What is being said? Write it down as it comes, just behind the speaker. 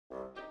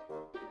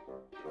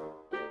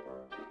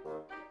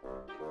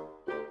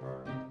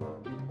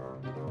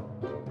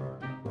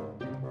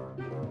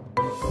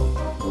Hi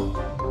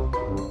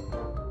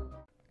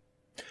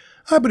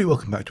everybody,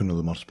 welcome back to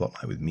another mod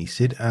spotlight with me,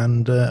 Sid,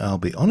 and I'll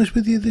be honest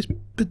with you, this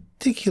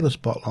particular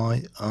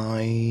spotlight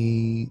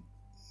I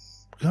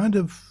kind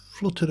of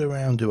fluttered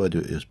around. Do I do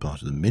it as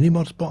part of the mini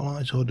mod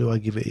spotlights or do I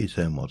give it its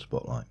own mod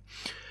spotlight?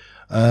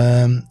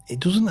 It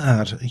doesn't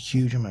add a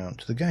huge amount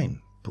to the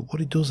game, but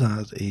what it does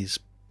add is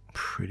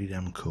pretty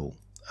damn cool.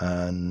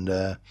 And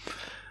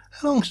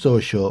long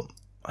story short,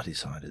 I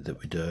decided that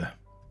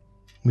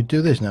we'd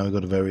do this. Now we've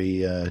got a very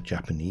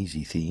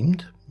Japanesey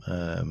themed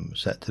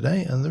set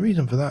today, and the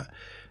reason for that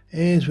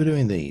is we're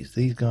doing these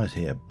guys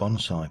here,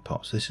 bonsai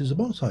pots. This is a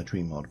bonsai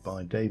tree mod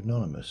by Dave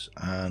Anonymous,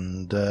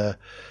 and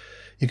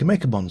you can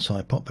make a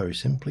bonsai pot very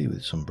simply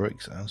with some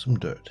bricks and some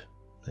dirt.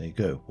 There you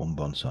go, one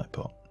bonsai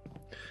pot.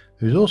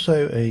 There's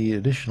also a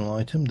additional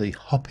item, the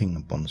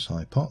hopping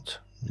bonsai pot.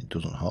 It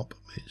doesn't hop,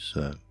 it's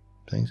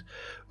things,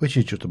 which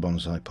is just a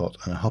bonsai pot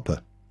and a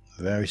hopper.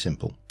 Very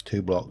simple,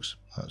 2 blocks,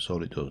 that's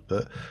all it does.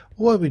 But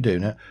what we do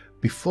now,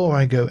 before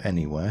I go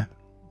anywhere,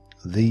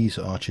 these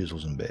are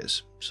chisels and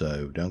bits,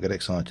 so don't get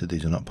excited,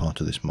 these are not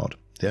part of this mod.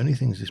 The only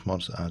things this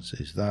mod adds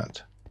is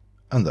that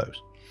and those,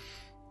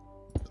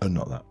 and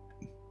not that.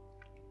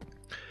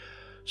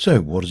 So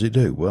what does it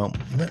do? Well,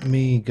 let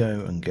me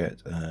go and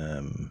get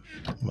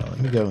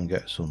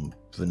some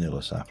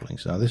vanilla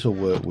saplings. Now this will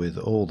work with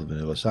all the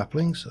vanilla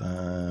saplings.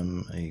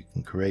 You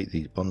can create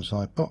these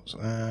bonsai pots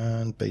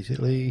and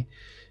basically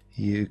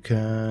you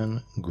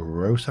can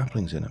grow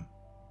saplings in them.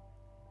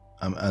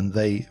 And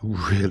they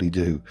really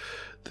do.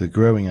 The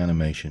growing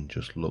animation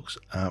just looks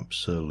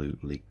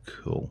absolutely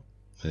cool.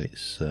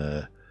 It's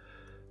on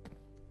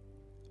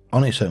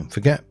its own.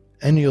 Forget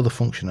any other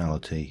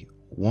functionality.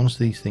 Once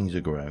these things are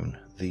grown,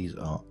 these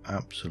are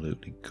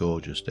absolutely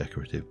gorgeous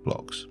decorative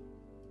blocks.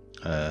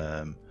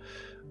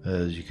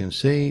 As you can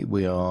see,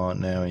 we are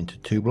now into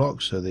 2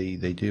 blocks, so they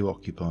do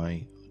occupy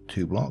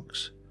 2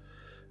 blocks.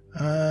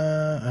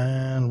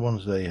 And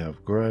once they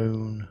have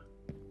grown,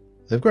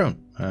 they've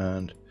grown,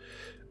 and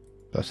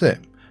that's it.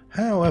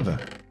 However,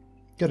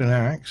 get an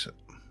axe,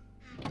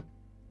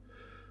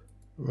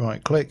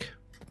 right click,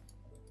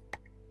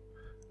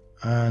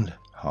 and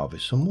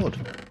harvest some wood.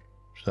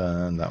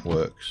 And that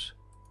works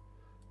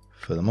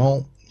for them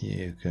all.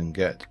 You can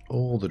get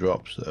all the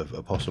drops that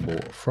are possible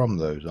from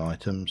those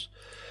items,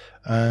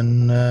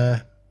 and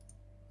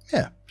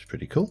yeah, it's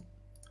pretty cool.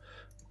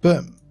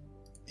 But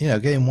you know,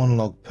 getting 1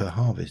 log per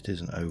harvest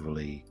isn't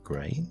overly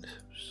great,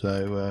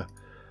 so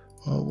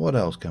well, what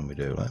else can we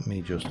do? Let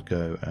me just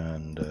go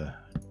and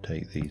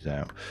take these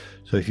out.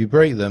 So if you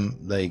break them,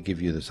 they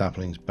give you the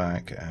saplings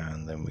back,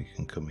 and then we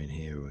can come in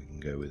here, we can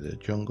go with the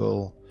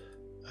jungle,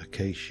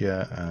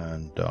 acacia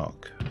and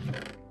dark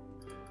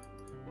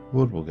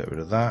wood. We'll get rid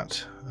of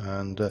that,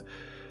 and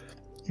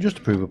just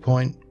to prove a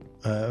point,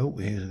 oh,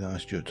 here's a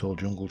nice tall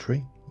jungle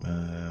tree,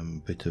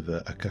 bit of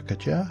a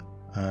acacia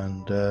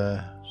and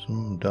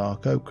some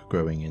dark oak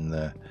growing in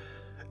there.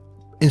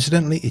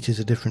 Incidentally, it is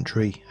a different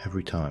tree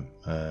every time,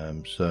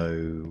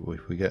 so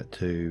if we get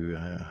to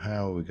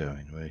how are we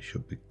going? We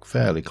should be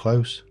fairly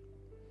close.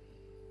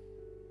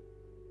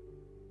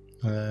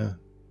 In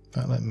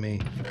fact, let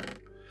me,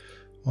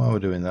 while we're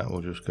doing that,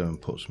 we'll just go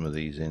and put some of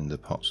these in the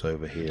pots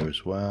over here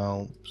as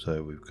well.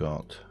 So we've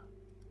got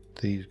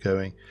these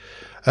going.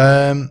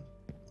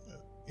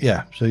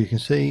 Yeah, so you can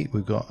see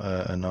we've got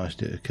a nice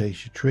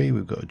acacia tree,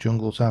 we've got a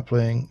jungle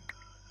sapling.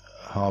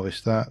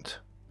 Harvest that,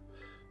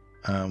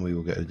 and we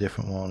will get a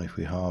different one. If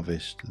we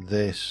harvest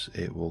this,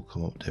 it will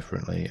come up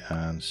differently,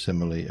 and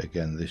similarly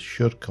again, this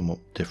should come up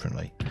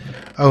differently.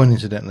 Oh, and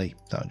incidentally,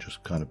 that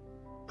just kind of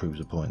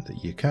proves a point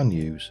that you can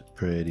use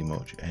pretty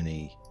much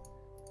any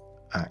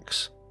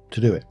axe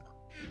to do it.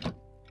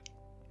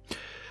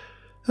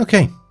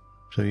 Okay,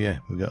 so yeah,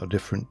 we've got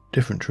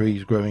different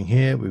trees growing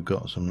here. We've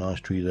got some nice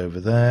trees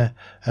over there.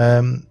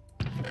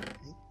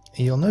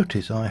 You'll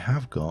notice I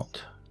have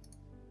got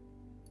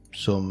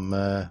some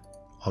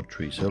odd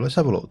trees, so let's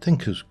have a look.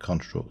 Tinker's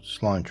Construct,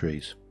 slime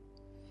trees.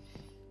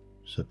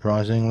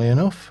 Surprisingly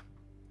enough,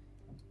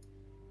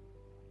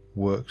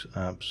 works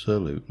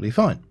absolutely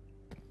fine.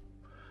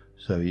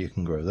 So you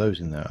can grow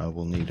those in there. I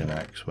will need an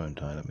axe,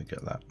 won't I? Let me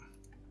get that.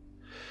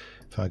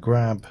 If I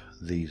grab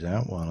these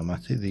out while I'm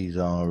at it, these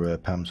are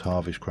Pam's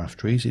Harvest Craft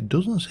trees. It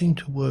doesn't seem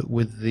to work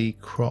with the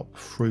crop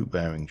fruit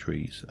bearing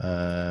trees.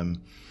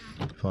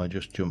 If I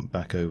just jump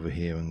back over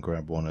here and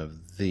grab one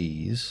of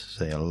these,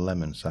 say a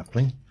lemon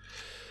sapling,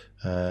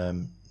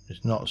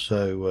 it's not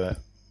so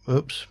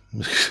oops,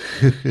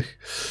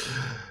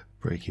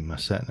 breaking my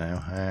set now,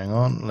 hang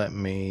on, let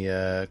me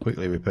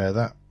quickly repair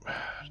that.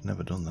 I've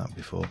never done that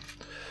before.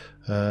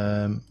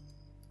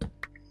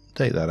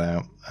 Take that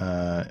out.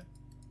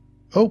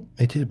 Oh,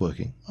 it is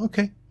working.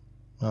 Okay,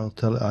 I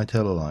tell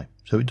a lie.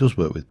 So it does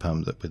work with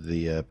Pam, with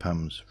the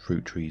Pam's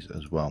fruit trees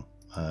as well.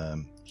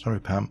 Sorry,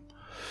 Pam.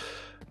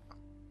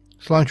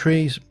 Slime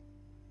trees.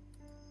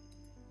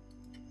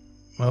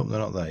 Well, they're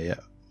not there yet.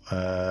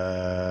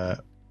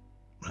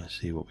 Let's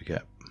see what we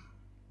get.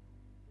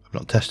 I've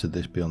not tested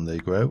this beyond the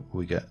grow.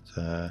 We get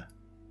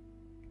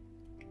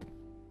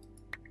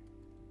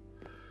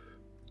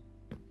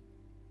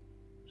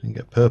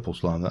Didn't get purple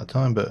slime that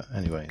time, but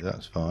anyway,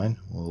 that's fine.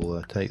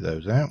 We'll take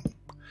those out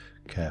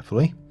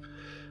carefully.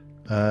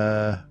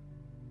 That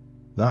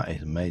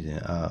is amazing.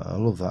 I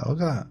love that.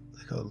 Look at that.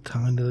 They've got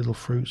tiny little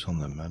fruits on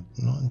them. I'm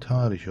not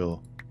entirely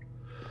sure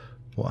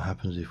what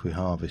happens if we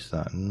harvest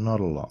that. Not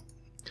a lot.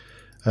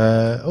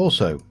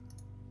 Also,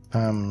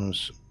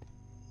 Pam's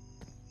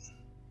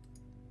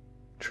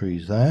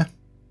trees there.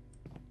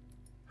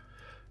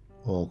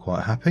 All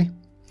quite happy.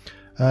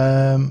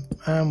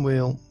 And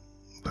we'll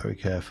very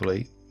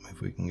carefully, if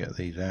we can get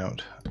these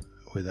out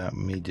without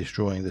me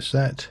destroying the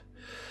set,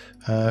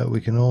 we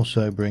can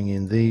also bring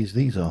in these.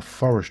 These are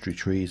forestry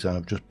trees, and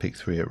I've just picked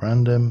 3 at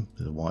random.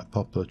 There's a white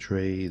poplar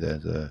tree,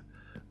 there's a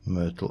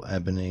myrtle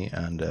ebony,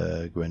 and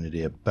a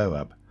grenadier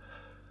boab.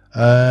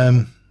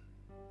 And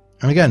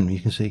again,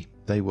 you can see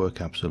they work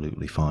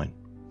absolutely fine.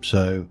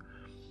 So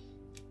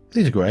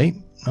these are great,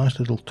 nice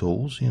little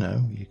tools. You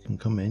know, you can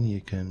come in, you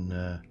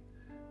can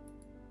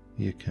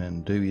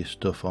do your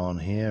stuff on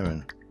here,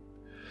 and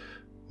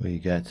we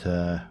get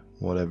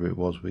whatever it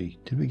was.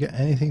 Did we get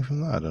anything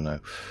from that? I don't know.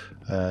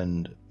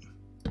 And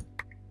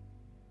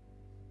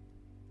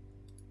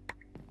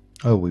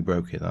oh, we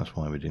broke it. That's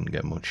why we didn't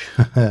get much.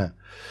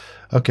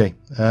 Okay,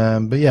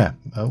 but yeah,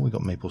 we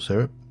got maple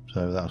syrup,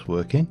 so that's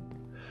working.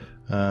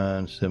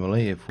 And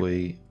similarly, if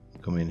we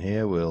come in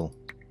here, we'll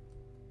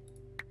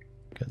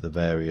get the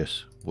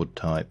various wood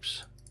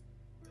types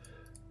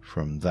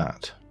from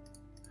that.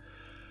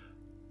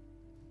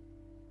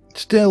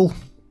 Still,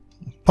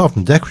 apart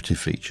from decorative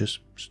features,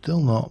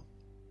 still not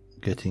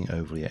getting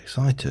overly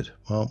excited.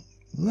 Well,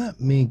 let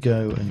me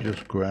go and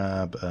just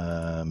grab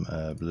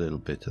a little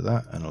bit of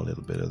that and a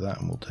little bit of that,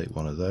 and we'll take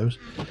one of those.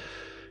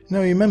 Now,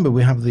 remember,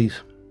 we have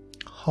these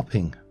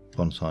hopping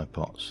bonsai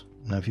pots.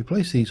 Now, if you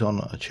place these on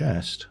a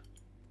chest,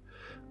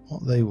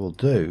 what they will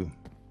do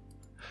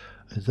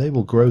is they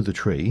will grow the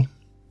tree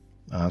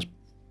as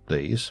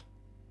these.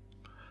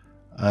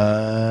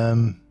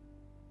 But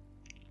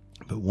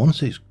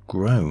once it's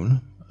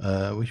grown,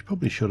 we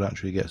probably should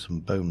actually get some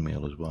bone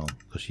meal as well,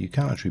 because you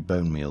can actually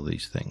bone meal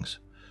these things.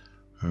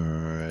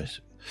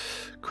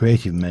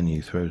 Creative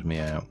menu throws me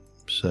out,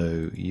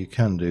 so you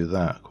can do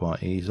that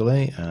quite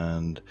easily,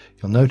 and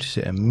you'll notice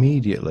it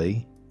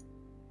immediately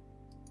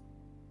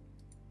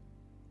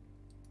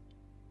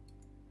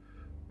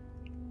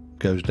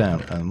goes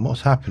down, and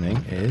what's happening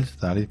is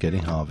that is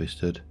getting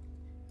harvested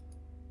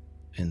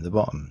in the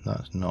bottom.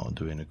 That's not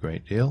doing a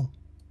great deal,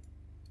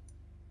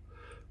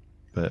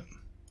 but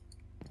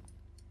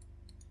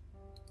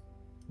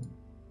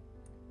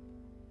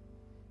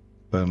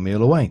bone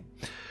meal away.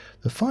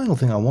 The final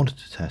thing I wanted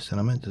to test, and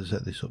I meant to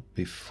set this up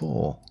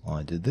before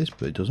I did this,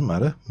 but it doesn't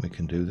matter, we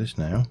can do this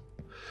now,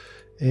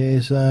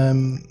 is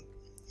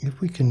if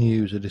we can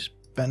use a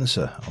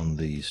dispenser on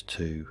these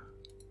two.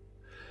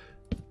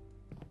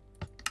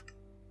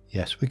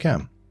 Yes, we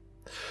can.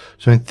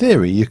 So in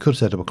theory, you could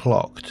set up a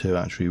clock to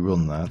actually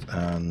run that,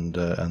 and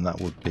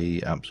that would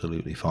be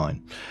absolutely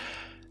fine.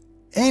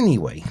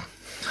 Anyway,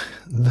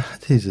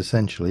 that is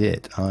essentially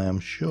it. I am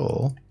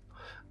sure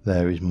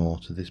there is more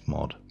to this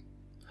mod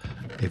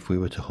if we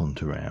were to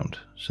hunt around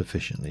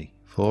sufficiently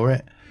for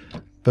it,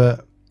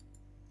 but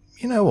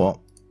you know what,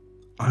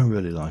 I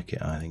really like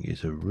it. I think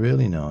it's a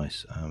really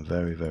nice and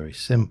very, very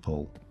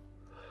simple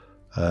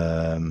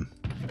mod.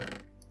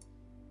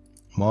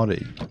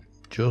 It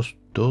just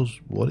does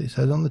what it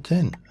says on the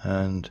tin.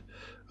 And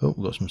oh,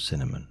 we've got some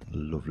cinnamon,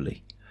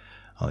 lovely.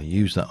 I'll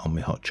use that on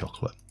my hot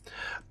chocolate.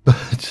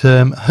 But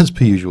as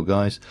per usual,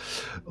 guys,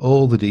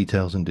 all the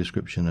details and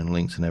description and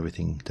links and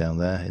everything down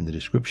there in the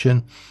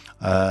description.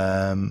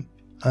 And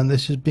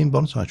this has been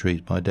Bonsai Trees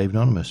by Dave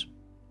Anonymous.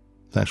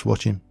 Thanks for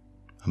watching,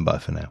 and bye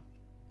for now.